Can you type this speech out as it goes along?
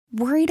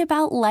Worried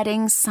about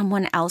letting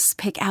someone else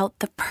pick out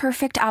the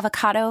perfect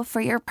avocado for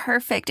your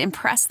perfect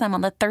impress them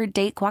on the third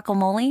date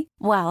guacamole?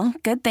 Well,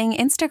 good thing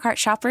Instacart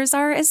shoppers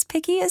are as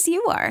picky as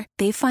you are.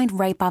 They find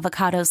ripe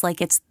avocados like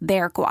it's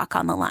their guac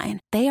on the line.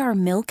 They are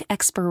milk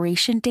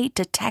expiration date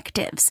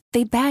detectives.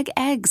 They bag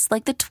eggs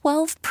like the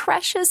 12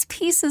 precious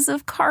pieces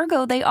of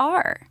cargo they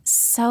are.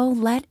 So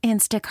let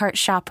Instacart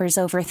shoppers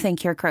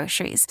overthink your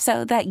groceries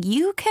so that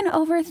you can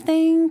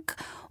overthink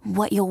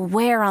what you'll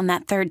wear on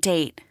that third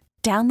date.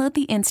 Download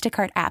the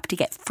Instacart app to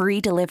get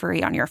free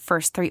delivery on your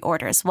first 3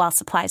 orders while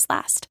supplies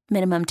last.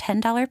 Minimum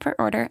 $10 per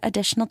order.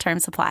 Additional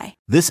terms apply.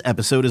 This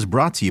episode is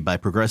brought to you by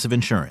Progressive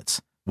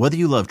Insurance. Whether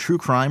you love true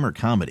crime or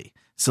comedy,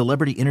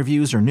 celebrity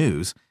interviews or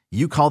news,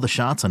 you call the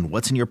shots on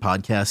what's in your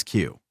podcast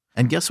queue.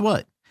 And guess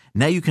what?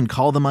 Now you can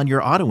call them on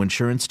your auto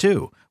insurance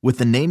too with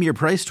the Name Your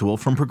Price tool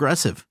from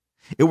Progressive.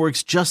 It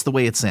works just the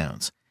way it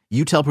sounds.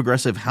 You tell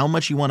Progressive how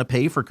much you want to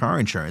pay for car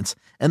insurance,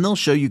 and they'll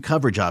show you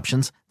coverage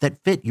options that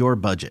fit your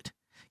budget.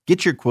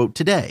 Get your quote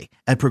today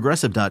at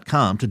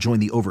Progressive.com to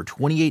join the over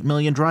 28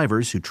 million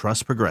drivers who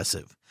trust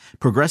Progressive.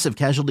 Progressive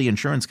Casualty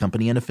Insurance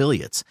Company and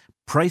Affiliates.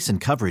 Price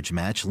and coverage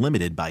match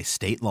limited by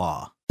state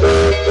law.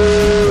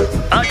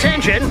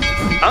 Attention!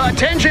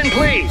 Attention,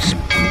 please!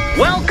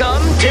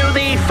 Welcome to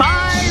the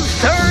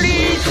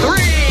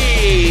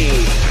 533!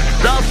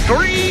 The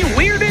 3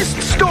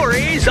 weirdest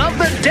stories of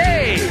the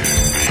day.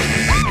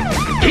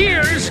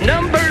 Here's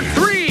number 3.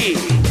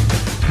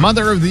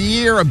 Mother of the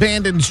Year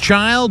abandons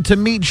child to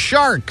meet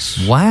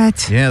sharks.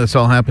 What? Yeah, this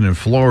all happened in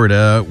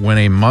Florida when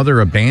a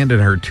mother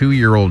abandoned her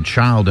 2-year-old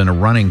child in a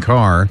running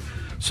car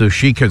so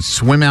she could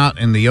swim out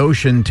in the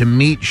ocean to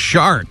meet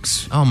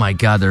sharks. Oh, my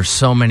God. There's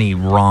so many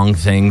wrong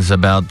things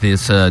about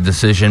this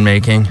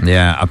decision-making.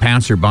 Yeah, a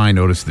passerby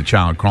noticed the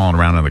child crawling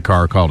around in the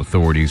car, called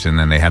authorities, and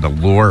then they had to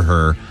lure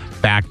her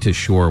back to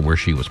shore where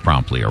she was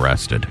promptly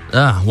arrested.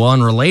 Well,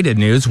 in related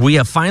news, we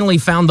have finally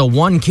found the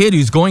one kid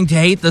who's going to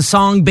hate the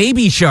song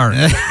Baby Shark.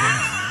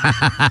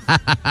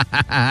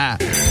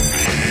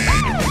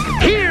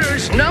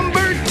 Here's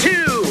number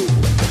 2.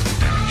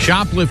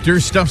 Shoplifter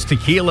stuffs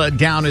tequila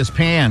down his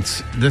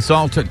pants. This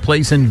all took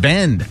place in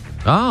Bend.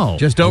 Oh,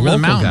 just over the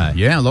mountain. Guy.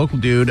 Yeah, local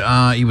dude.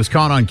 He was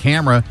caught on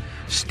camera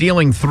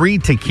stealing 3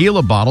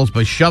 tequila bottles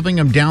by shoving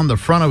them down the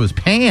front of his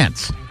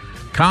pants.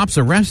 Cops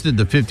arrested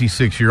the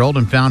 56-year-old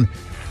and found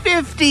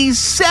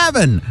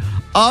 57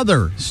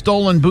 other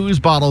stolen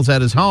booze bottles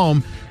at his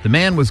home. The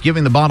man was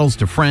giving the bottles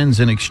to friends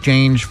in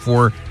exchange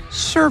for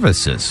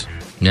services.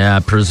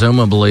 Yeah,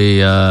 presumably,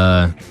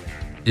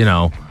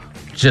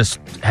 just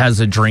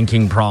has a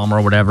drinking problem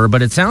or whatever.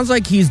 But it sounds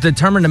like he's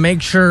determined to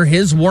make sure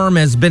his worm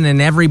has been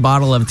in every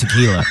bottle of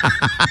tequila.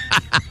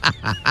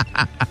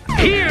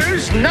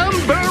 Here's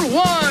number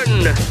 1.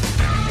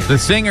 The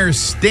singer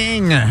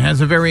Sting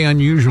has a very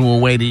unusual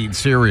way to eat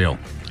cereal.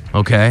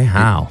 Okay,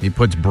 how? He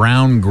puts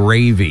brown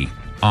gravy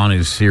on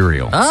his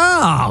cereal.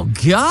 Oh,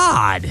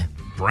 God.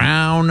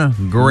 Brown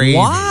gravy.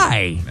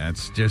 Why?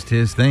 That's just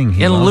his thing.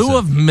 He in loves lieu it.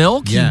 of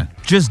milk, Yeah. he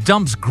just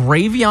dumps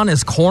gravy on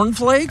his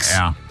cornflakes?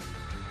 Yeah.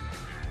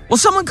 Well,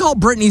 someone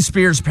called Britney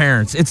Spears'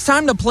 parents. It's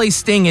time to place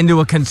Sting into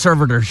a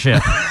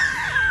conservatorship.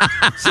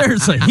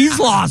 Seriously, he's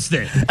lost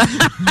it.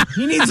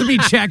 He needs to be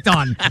checked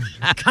on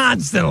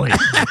constantly.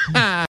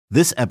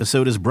 This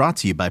episode is brought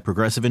to you by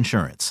Progressive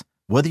Insurance.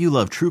 Whether you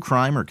love true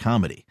crime or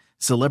comedy,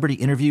 celebrity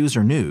interviews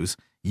or news,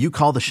 you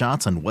call the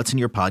shots on what's in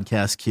your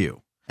podcast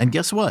queue. And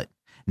guess what?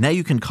 Now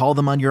you can call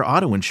them on your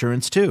auto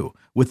insurance too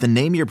with the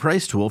Name Your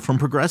Price tool from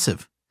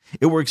Progressive.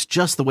 It works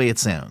just the way it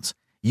sounds.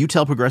 You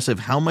tell Progressive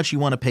how much you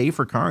want to pay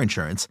for car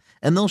insurance,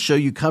 and they'll show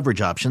you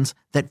coverage options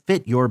that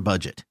fit your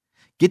budget.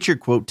 Get your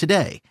quote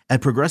today at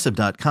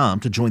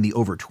Progressive.com to join the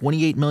over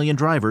 28 million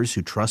drivers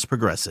who trust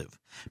Progressive.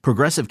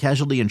 Progressive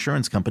Casualty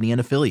Insurance Company and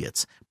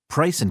Affiliates.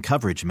 Price and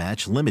coverage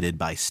match limited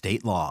by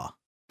state law.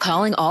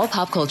 Calling all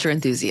pop culture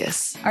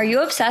enthusiasts. Are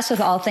you obsessed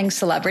with all things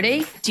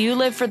celebrity? Do you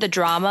live for the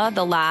drama,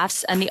 the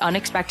laughs, and the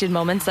unexpected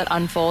moments that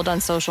unfold on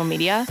social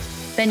media?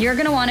 Then you're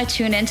going to want to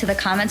tune into the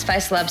Comments by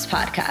Celebs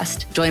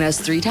podcast. Join us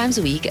 3 times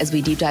a week as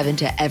we deep dive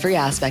into every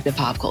aspect of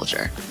pop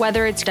culture.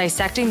 Whether it's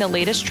dissecting the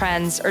latest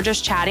trends or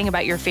just chatting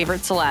about your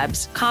favorite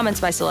celebs, Comments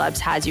by Celebs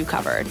has you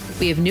covered.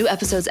 We have new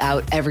episodes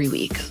out every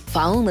week.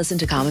 Follow and listen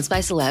to Comments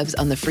by Celebs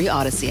on the free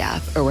Odyssey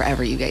app or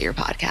wherever you get your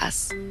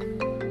podcasts.